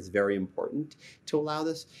that is very important to allow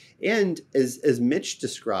this. And as Mitch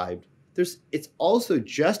described, it's also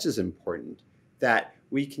just as important that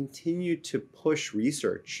we continue to push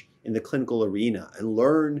research in the clinical arena and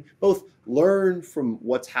learn from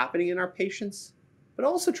what's happening in our patients, but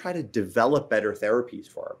also try to develop better therapies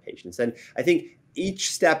for our patients. And I think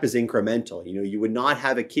each step is incremental. You would not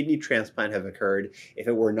have a kidney transplant have occurred if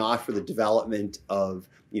it were not for the development of,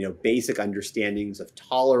 basic understandings of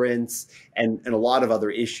tolerance and a lot of other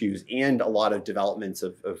issues, and a lot of developments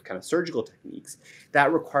of kind of surgical techniques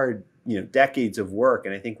that required, decades of work.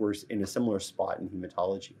 And I think we're in a similar spot in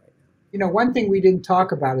hematology right now. One thing we didn't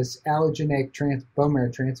talk about is allogeneic bone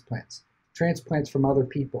marrow transplants from other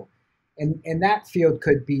people. And that field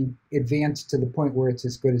could be advanced to the point where it's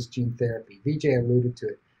as good as gene therapy. Vijay alluded to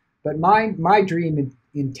it. But my dream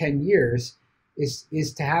in 10 years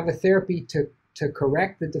is to have a therapy to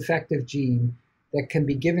correct the defective gene that can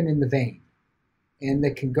be given in the vein, and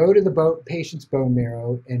that can go to the patient's bone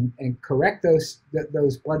marrow and correct those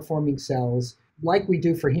blood-forming cells, like we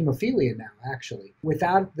do for hemophilia now, actually,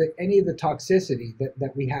 without any of the toxicity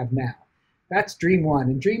that we have now. That's dream one.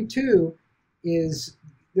 And dream two is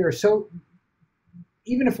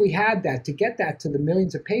even if we had that, to get that to the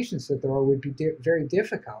millions of patients that there are would be very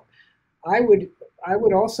difficult. I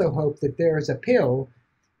would also hope that there is a pill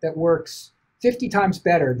that works 50 times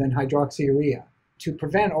better than hydroxyurea to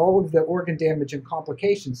prevent all of the organ damage and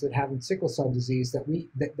complications that have in sickle cell disease,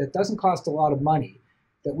 that doesn't cost a lot of money,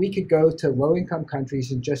 that we could go to low-income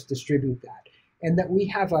countries and just distribute that. And that we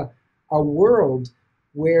have a world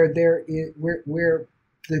where the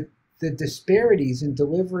disparities in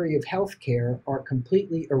delivery of healthcare are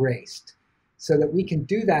completely erased, so that we can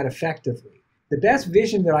do that effectively. The best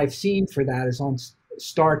vision that I've seen for that is on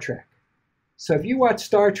Star Trek. So if you watch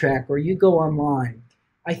Star Trek or you go online,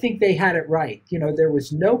 I think they had it right. There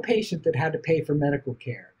was no patient that had to pay for medical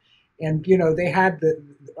care. And, they had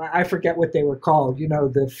I forget what they were called,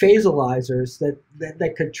 the phasalizers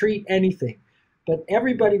that could treat anything. But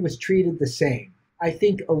everybody was treated the same. I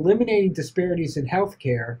think eliminating disparities in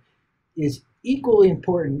healthcare is equally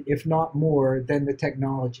important, if not more, than the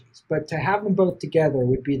technologies. But to have them both together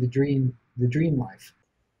would be the dream life.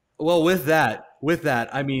 Well, with that,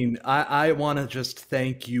 I mean, I want to just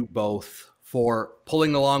thank you both for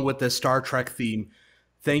pulling along with this Star Trek theme.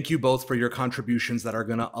 Thank you both for your contributions that are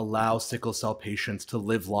going to allow sickle cell patients to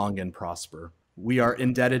live long and prosper. We are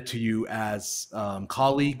indebted to you as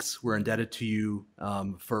colleagues. We're indebted to you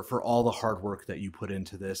for all the hard work that you put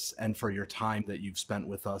into this and for your time that you've spent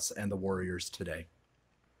with us and the Warriors today.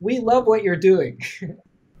 We love what you're doing.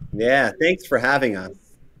 Yeah, thanks for having us.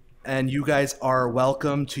 And you guys are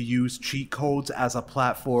welcome to use cheat codes as a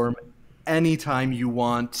platform anytime you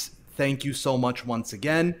want. Thank you so much once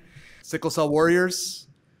again. Sickle Cell Warriors,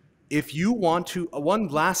 if you want to, one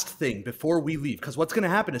last thing before we leave, because what's going to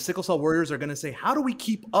happen is Sickle Cell Warriors are going to say, how do we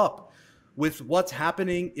keep up with what's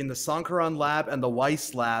happening in the Sankaran lab and the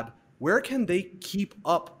Weiss lab? Where can they keep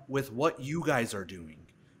up with what you guys are doing?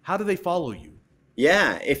 How do they follow you?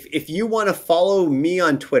 Yeah, if you want to follow me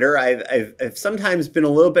on Twitter, I've sometimes been a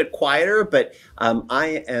little bit quieter, but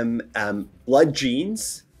I am Blood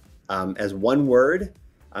Genes as one word.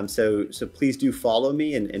 So please do follow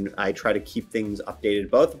me, and I try to keep things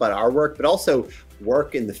updated both about our work, but also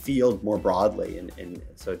work in the field more broadly. And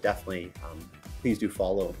so definitely, please do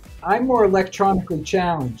follow. I'm more electronically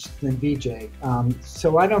challenged than Vijay,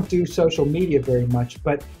 so I don't do social media very much,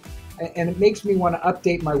 and it makes me want to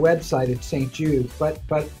update my website at St. Jude, but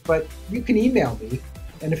you can email me.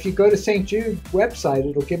 And if you go to St. Jude website,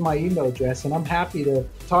 it'll give my email address, and I'm happy to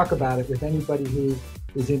talk about it with anybody who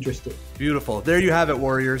is interested. Beautiful. There you have it,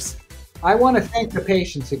 Warriors. I want to thank the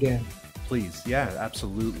patients again. Please. Yeah,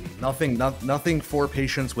 absolutely. Nothing for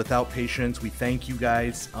patients without patients. We thank you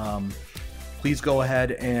guys. Please go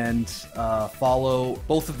ahead and follow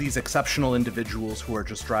both of these exceptional individuals who are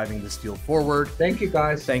just driving this field forward. Thank you,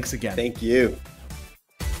 guys. Thanks again. Thank you.